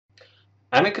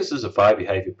Amicus is a fire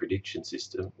behavior prediction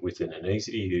system within an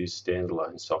easy-to-use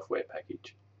standalone software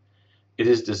package. It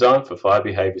is designed for fire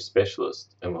behavior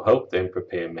specialists and will help them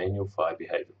prepare manual fire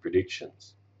behavior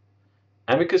predictions.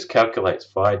 Amicus calculates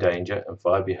fire danger and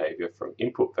fire behavior from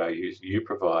input values you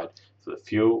provide for the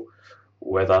fuel,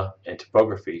 weather, and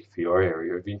topography for your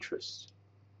area of interest.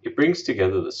 It brings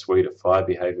together the suite of fire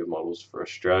behavior models for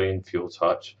Australian fuel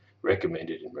types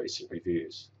recommended in recent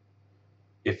reviews.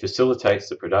 It facilitates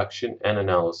the production and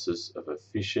analysis of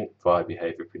efficient fire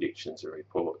behavior predictions and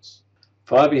reports.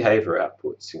 Fire behavior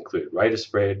outputs include rate of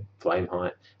spread, flame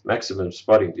height, maximum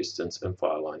spotting distance, and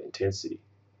fire line intensity.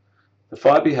 The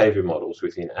fire behavior models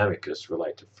within Amicus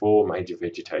relate to 4 major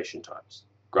vegetation types: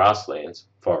 grasslands,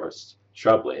 forests,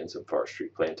 shrublands, and forestry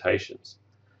plantations.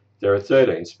 There are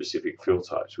 13 specific fuel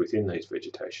types within these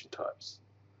vegetation types.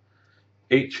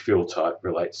 Each fuel type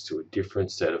relates to a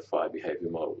different set of fire behavior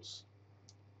models.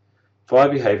 Fire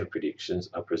behavior predictions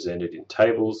are presented in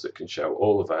tables that can show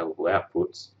all available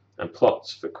outputs and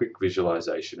plots for quick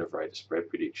visualization of rate of spread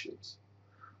predictions.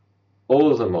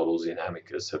 All of the models in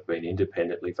Amicus have been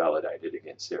independently validated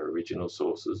against their original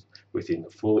sources within the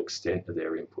full extent of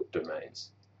their input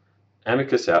domains.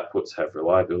 Amicus outputs have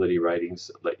reliability ratings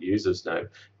that let users know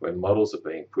when models are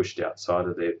being pushed outside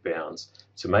of their bounds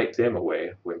to make them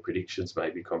aware when predictions may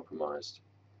be compromised.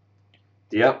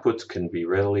 The outputs can be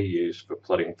readily used for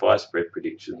plotting fire spread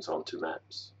predictions onto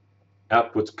maps.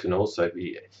 Outputs can also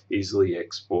be easily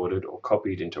exported or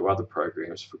copied into other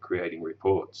programs for creating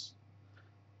reports.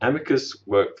 Amicus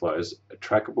workflows are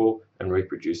trackable and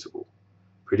reproducible.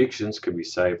 Predictions can be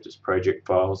saved as project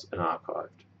files and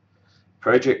archived.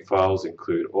 Project files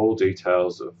include all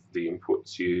details of the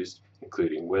inputs used,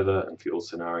 including weather and fuel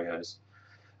scenarios,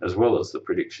 as well as the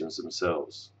predictions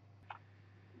themselves.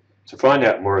 To find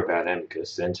out more about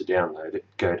Amicus and to download it,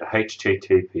 go to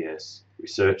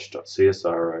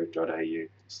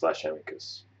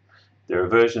https://research.csiro.au/amicus. There are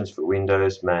versions for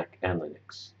Windows, Mac, and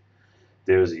Linux.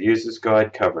 There is a user's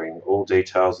guide covering all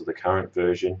details of the current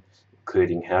version,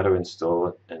 including how to install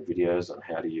it and videos on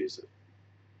how to use it.